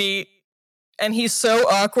the movie, and he's so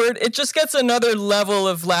awkward, it just gets another level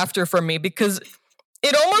of laughter from me, because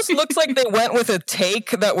it almost looks like they went with a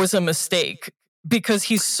take that was a mistake, because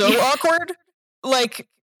he's so awkward. Like,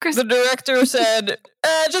 the director said,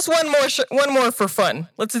 just one more for fun.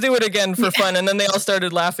 Let's do it again for fun. And then they all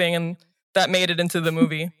started laughing, and that made it into the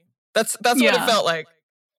movie. That's what it felt like.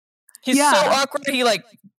 He's so awkward. He like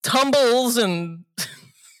tumbles and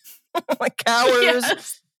like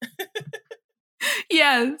cowers.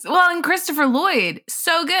 Yes. Well, and Christopher Lloyd,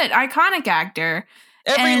 so good. Iconic actor.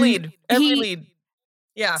 Every lead.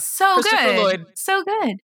 Yeah. So good. Lloyd so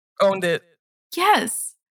good. Owned it.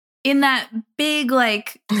 Yes. In that big,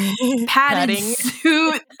 like, padded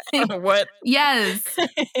suit. What? Yes.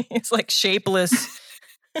 It's like shapeless.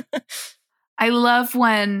 I love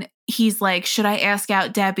when he's like, should I ask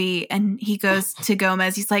out Debbie? And he goes to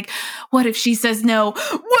Gomez. He's like, what if she says no?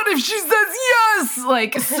 What if she says yes?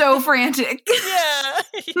 Like, so frantic. Yeah.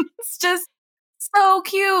 It's just so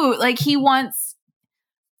cute. Like,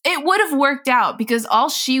 it would have worked out, because all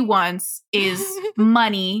she wants is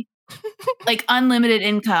money, like unlimited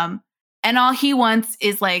income. And all he wants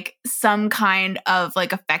is like some kind of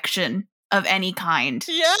like affection of any kind.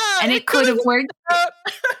 Yeah. And it could have worked out.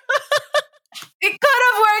 It could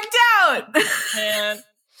have worked out. Man.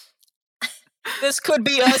 This could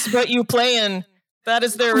be us, but you playing. That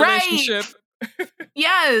is their relationship.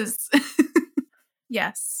 Yes.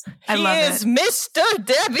 Yes. I love it. He is Mr.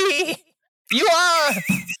 Debbie. You are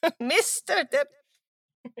Mr. Debbie.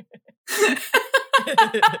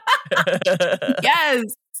 Yes.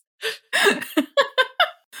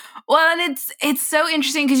 Well, and it's so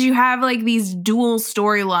interesting because you have like these dual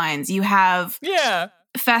storylines. You have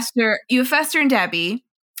Fester and Debbie,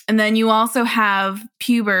 and then you also have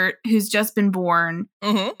Pubert, who's just been born,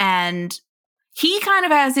 and he kind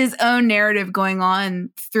of has his own narrative going on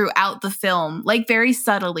throughout the film, like very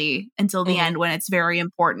subtly until the end when it's very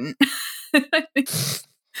important.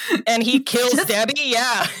 And he kills Debbie,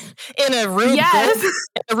 in a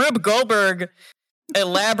Rube Goldberg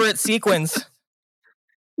elaborate sequence.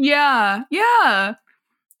 Yeah.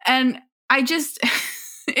 And I just,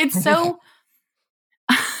 it's so,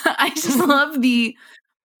 I just love the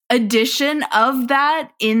addition of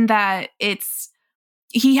that, in that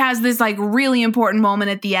he has this like really important moment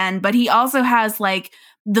at the end, but he also has like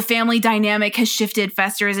the family dynamic has shifted.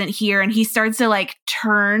 Fester isn't here, and he starts to like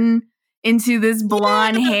turn into this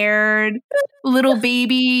blonde-haired little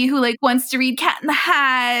baby who like wants to read Cat in the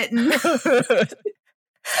Hat. And,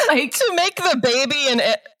 like, to make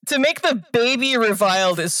the baby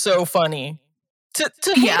reviled is so funny. To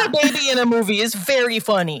hate a baby in a movie is very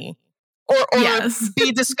funny. Or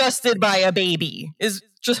be disgusted by a baby is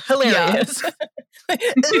just hilarious.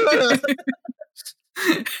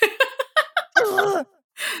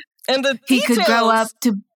 And the he could grow up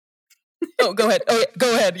to. Oh, go ahead. Oh,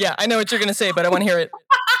 go ahead. Yeah, I know what you're going to say, but I want to hear it.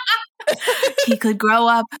 He could grow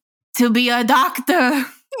up to be a doctor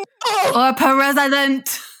or a president.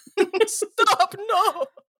 Stop! No.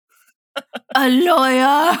 A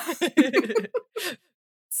lawyer.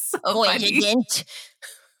 So President.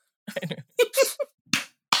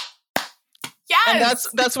 Yes. And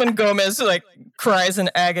that's when Gomez like cries in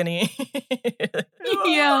agony.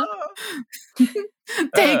 Yeah.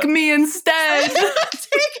 Take me instead.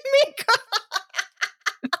 Take me.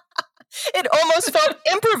 It almost felt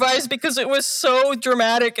improvised because it was so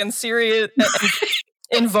dramatic and serious and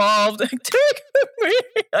involved. Like, take me,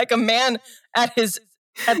 like a man at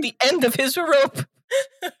the end of his rope.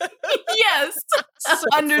 Yes,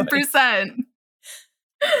 100%.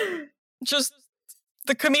 Just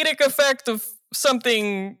the comedic effect of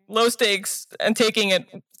something low stakes and taking it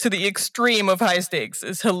to the extreme of high stakes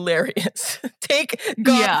is hilarious.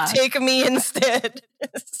 Take me instead.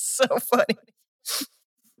 It's so funny.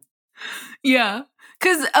 Yeah.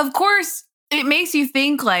 Because, of course, it makes you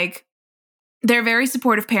think, like, they're very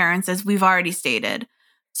supportive parents, as we've already stated.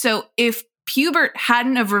 So if Pubert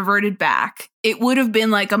hadn't have reverted back, it would have been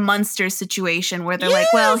like a Munster situation where they're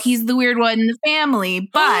like, well, he's the weird one in the family,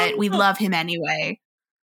 but we love him anyway.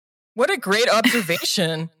 What a great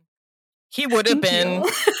observation. He would have been,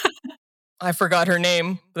 I forgot her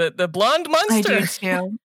name, the blonde Munster. I do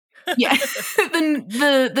too. Yeah.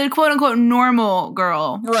 the quote unquote normal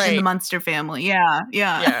girl in the Munster family.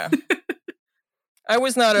 Yeah. I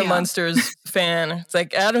was not a Munsters fan. It's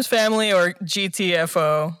like Addams Family or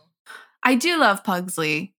GTFO. I do love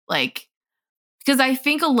Pugsley, like, because I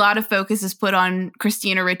think a lot of focus is put on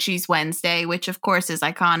Christina Ricci's Wednesday, which of course is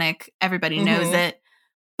iconic. Everybody knows it.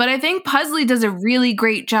 But I think Pugsley does a really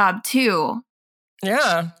great job too.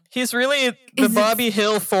 Yeah, he's really the Bobby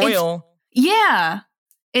Hill foil.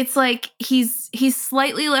 It's like he's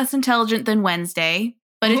slightly less intelligent than Wednesday,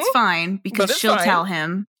 but it's fine because she'll tell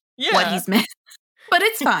him what he's meant. But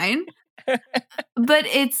it's fine. But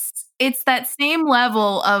it's that same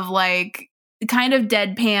level of like kind of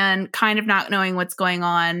deadpan, kind of not knowing what's going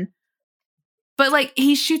on. But like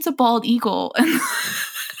he shoots a bald eagle and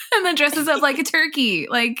then dresses up like a turkey.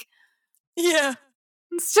 Like,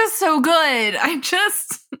 it's just so good.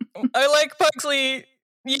 I like Pugsley.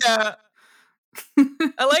 Yeah.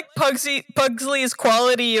 I like Pugsley's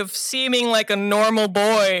quality of seeming like a normal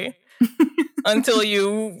boy until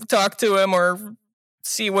you talk to him or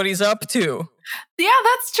see what he's up to. Yeah,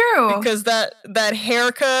 that's true. Because that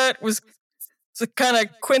haircut was kind of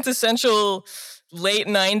quintessential late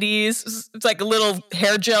 90s. It's like a little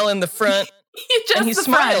hair gel in the front. And he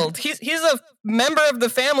smiled. He's a member of the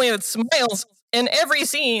family that smiles in every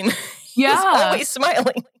scene. Yeah. He's always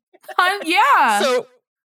smiling. So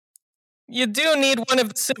you do need one of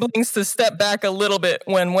the siblings to step back a little bit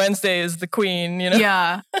when Wednesday is the queen, you know?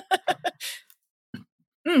 Yeah.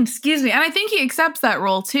 Excuse me. And I think he accepts that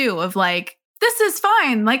role too of like, this is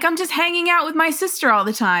fine. Like, I'm just hanging out with my sister all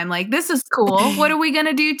the time. Like, this is cool. What are we going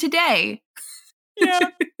to do today? Yeah.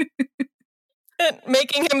 And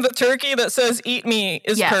making him the turkey that says, eat me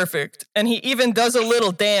is perfect. And he even does a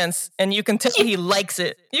little dance and you can tell he likes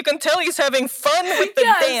it. You can tell he's having fun with the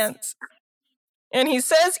dance. And he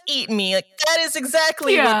says, eat me. Like, that is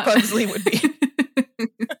exactly what Pugsley would be.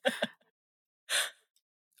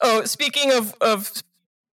 Oh, speaking of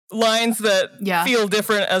lines that feel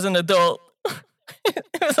different as an adult. It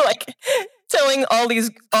was like telling all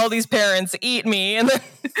these parents, eat me. And then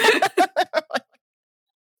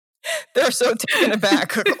they're so taken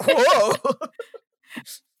aback. Whoa.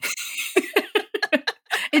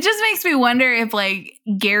 It just makes me wonder if like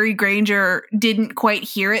Gary Granger didn't quite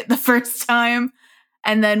hear it the first time.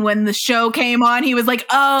 And then when the show came on, he was like,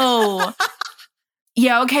 oh,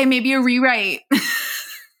 yeah, okay, maybe a rewrite.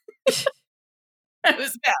 That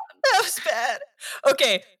was bad.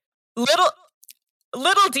 Okay,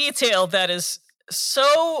 little detail that is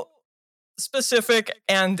so specific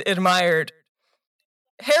and admired.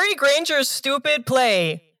 Harry Granger's stupid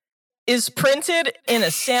play is printed in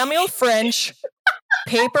a Samuel French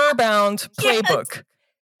paper-bound playbook.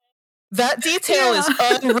 That detail is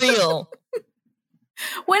unreal.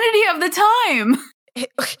 When did he have the time?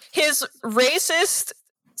 His racist,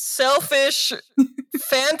 selfish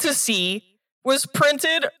fantasy was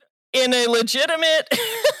printed in a legitimate,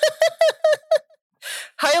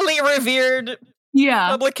 highly revered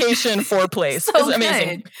publication for place. So it's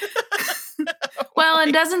amazing. Well,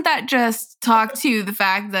 and doesn't that just talk to the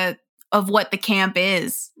fact that of what the camp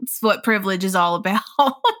is? It's what privilege is all about.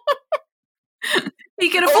 He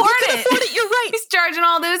can afford it. You're right. He's charging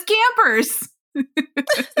all those campers.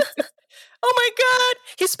 Oh my God.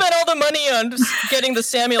 He spent all the money on getting the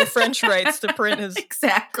Samuel French rights to print his...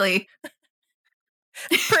 Exactly.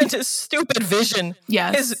 Print his stupid vision.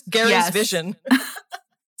 Yes. Gary's vision.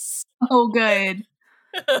 So good.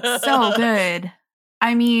 So good.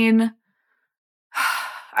 I mean,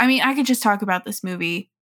 I could just talk about this movie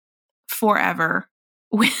forever.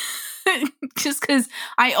 Just because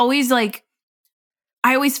I always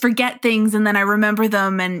forget things and then I remember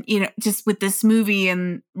them. And, you know, just with this movie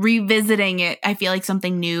and revisiting it, I feel like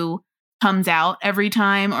something new comes out every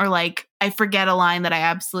time, or like I forget a line that I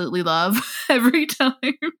absolutely love every time.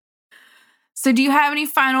 So do you have any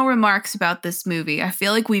final remarks about this movie? I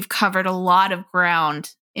feel like we've covered a lot of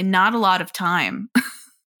ground in not a lot of time.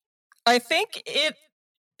 I think it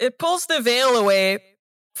pulls the veil away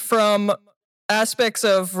from aspects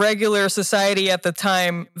of regular society at the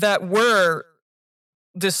time that were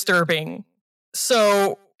disturbing.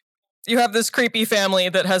 So you have this creepy family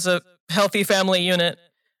that has a healthy family unit,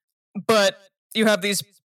 but you have these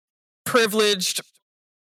privileged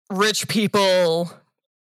rich people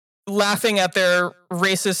laughing at their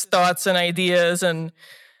racist thoughts and ideas and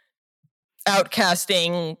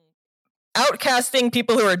outcasting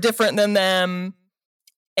people who are different than them,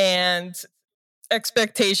 and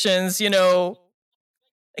expectations, like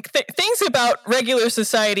things about regular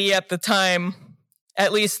society at the time,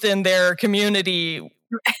 at least in their community,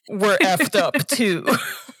 were effed up too.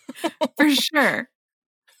 For sure.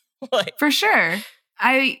 Like, for sure.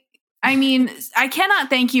 I mean, I cannot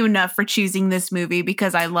thank you enough for choosing this movie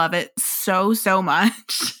because I love it so, so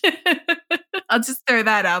much. I'll just throw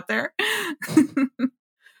that out there.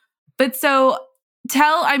 But tell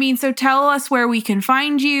us where we can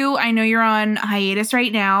find you. I know you're on hiatus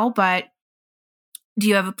right now, but do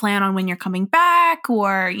you have a plan on when you're coming back,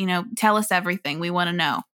 or, tell us everything. We want to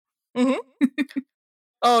know. Mm-hmm.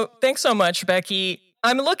 Oh, thanks so much, Becky.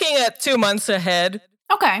 I'm looking at 2 months ahead.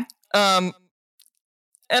 Okay. And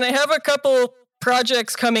I have a couple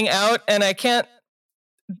projects coming out, and I can't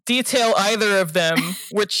detail either of them,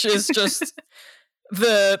 which is just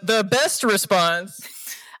the best response.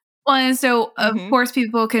 Well, and so, of course,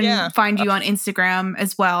 people can find you on Instagram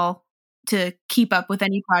as well to keep up with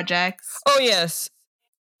any projects. Oh, yes.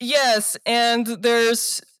 Yes, and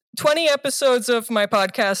there's 20 episodes of my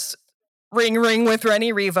podcast, Ring Ring with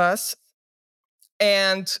Renie Rivas,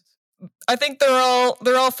 and I think they're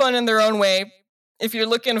all fun in their own way. If you're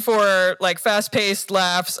looking for like fast-paced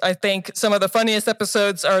laughs, I think some of the funniest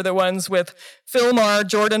episodes are the ones with Phil Maher,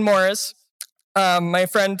 Jordan Morris, my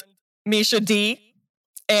friend Misha D,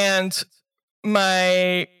 and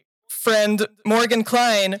my friend Morgan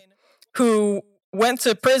Klein, who went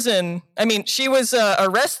to prison. I mean, she was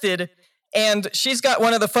arrested, and she's got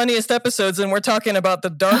one of the funniest episodes, and we're talking about the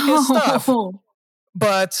darkest stuff.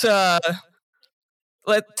 But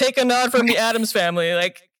take a nod from the Addams Family.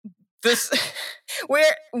 Like this,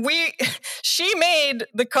 she made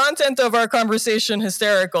the content of our conversation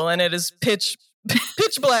hysterical, and it is pitch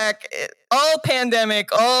black, all pandemic,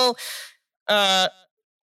 all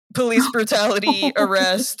police brutality,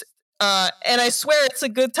 arrest, and I swear it's a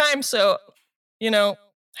good time. So,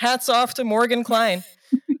 hats off to Morgan Klein.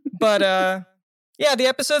 But yeah, the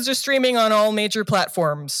episodes are streaming on all major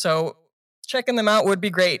platforms, so checking them out would be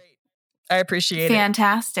great. I appreciate it.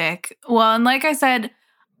 Fantastic. Well, and like I said,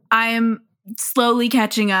 I'm slowly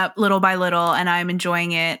catching up little by little, and I'm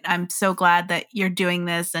enjoying it. I'm so glad that you're doing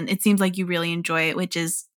this, and it seems like you really enjoy it, which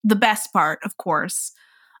is the best part, of course.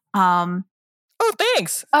 Oh,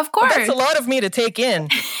 thanks. Of course. Well, that's a lot of me to take in.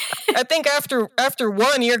 I think after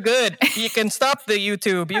one, you're good. You can stop the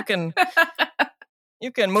YouTube. You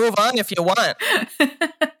can move on if you want.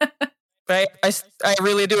 But I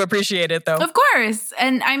really do appreciate it, though. Of course.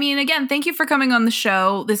 And I mean, again, thank you for coming on the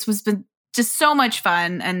show. This has been just so much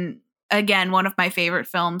fun. And again, one of my favorite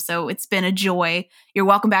films. So it's been a joy. You're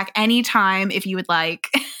welcome back anytime if you would like.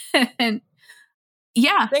 And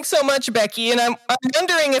yeah. Thanks so much, Becky. And I'm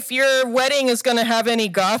wondering if your wedding is going to have any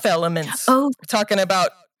goth elements. Oh. We're talking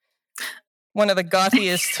about one of the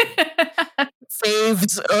gothiest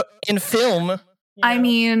faves in film. I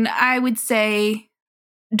mean, I would say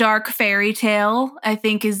dark fairy tale, I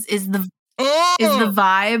think is the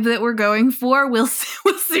vibe that we're going for. We'll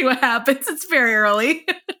see what happens. It's very early.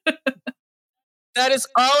 That is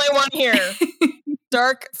all I want here.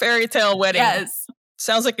 Dark fairy tale wedding. Yes.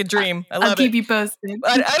 Sounds like a dream. I love it. I'll keep you posted.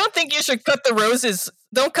 I don't think you should cut the roses.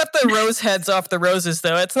 Don't cut the rose heads off the roses,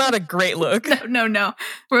 though. It's not a great look. No.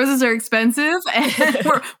 Roses are expensive,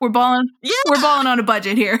 and we're balling. Yeah. We're balling on a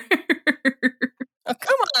budget here. Oh,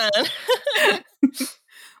 come on.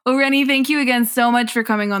 Well, Renie, thank you again so much for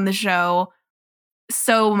coming on the show.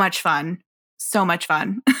 So much fun. So much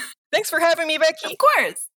fun. Thanks for having me, Becky. Of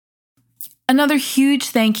course. Another huge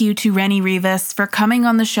thank you to Renie Rivas for coming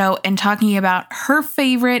on the show and talking about her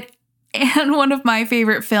favorite and one of my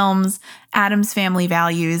favorite films, Addams Family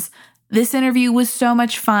Values. This interview was so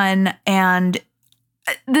much fun, and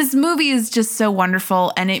this movie is just so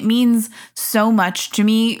wonderful, and it means so much to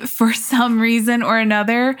me for some reason or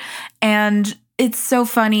another, and it's so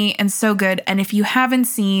funny and so good. And if you haven't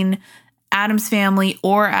seen Addams Family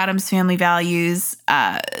or Addams Family Values,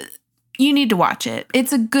 you need to watch it.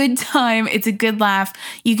 It's a good time. It's a good laugh.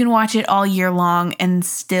 You can watch it all year long and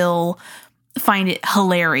still find it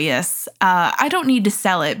hilarious. I don't need to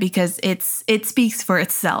sell it because it speaks for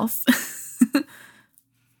itself.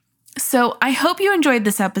 So I hope you enjoyed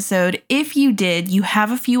this episode. If you did, you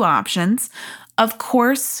have a few options. Of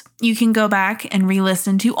course, you can go back and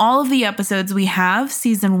re-listen to all of the episodes we have.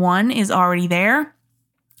 Season 1 is already there.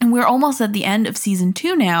 And we're almost at the end of season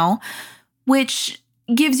 2 now, which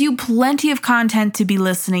gives you plenty of content to be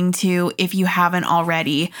listening to if you haven't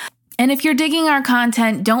already. And if you're digging our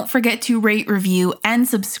content, don't forget to rate, review, and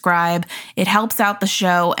subscribe. It helps out the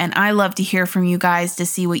show, and I love to hear from you guys to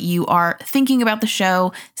see what you are thinking about the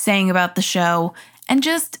show, saying about the show, and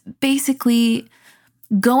just basically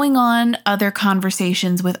going on other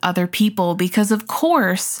conversations with other people. Because of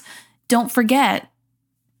course, don't forget,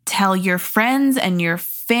 tell your friends and your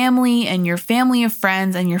family and your family of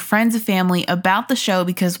friends and your friends of family about the show,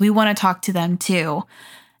 because we want to talk to them too.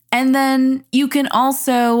 And then you can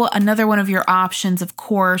also, another one of your options, of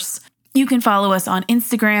course, you can follow us on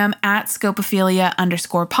Instagram at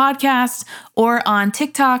Scopophilia_podcast or on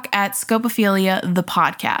TikTok at Scopophilia the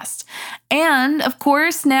podcast. And of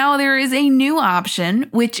course, now there is a new option,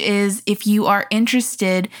 which is if you are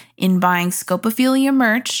interested in buying Scopophilia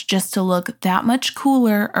merch just to look that much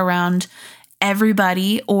cooler around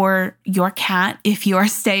everybody or your cat if you are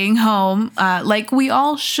staying home, like we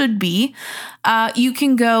all should be, you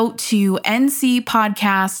can go to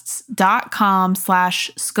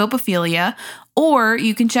ncpodcasts.com/Scopophilia, or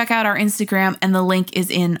you can check out our Instagram and the link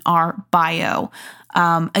is in our bio.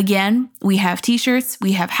 Again, we have t-shirts,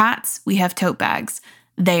 we have hats, we have tote bags.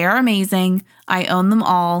 They are amazing. I own them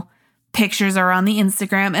all. Pictures are on the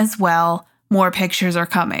Instagram as well. More pictures are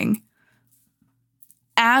coming.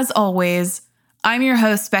 As always, I'm your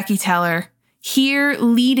host, Becky Teller, here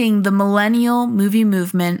leading the millennial movie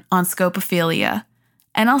movement on Scopophilia.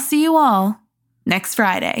 And I'll see you all next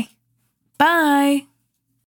Friday. Bye!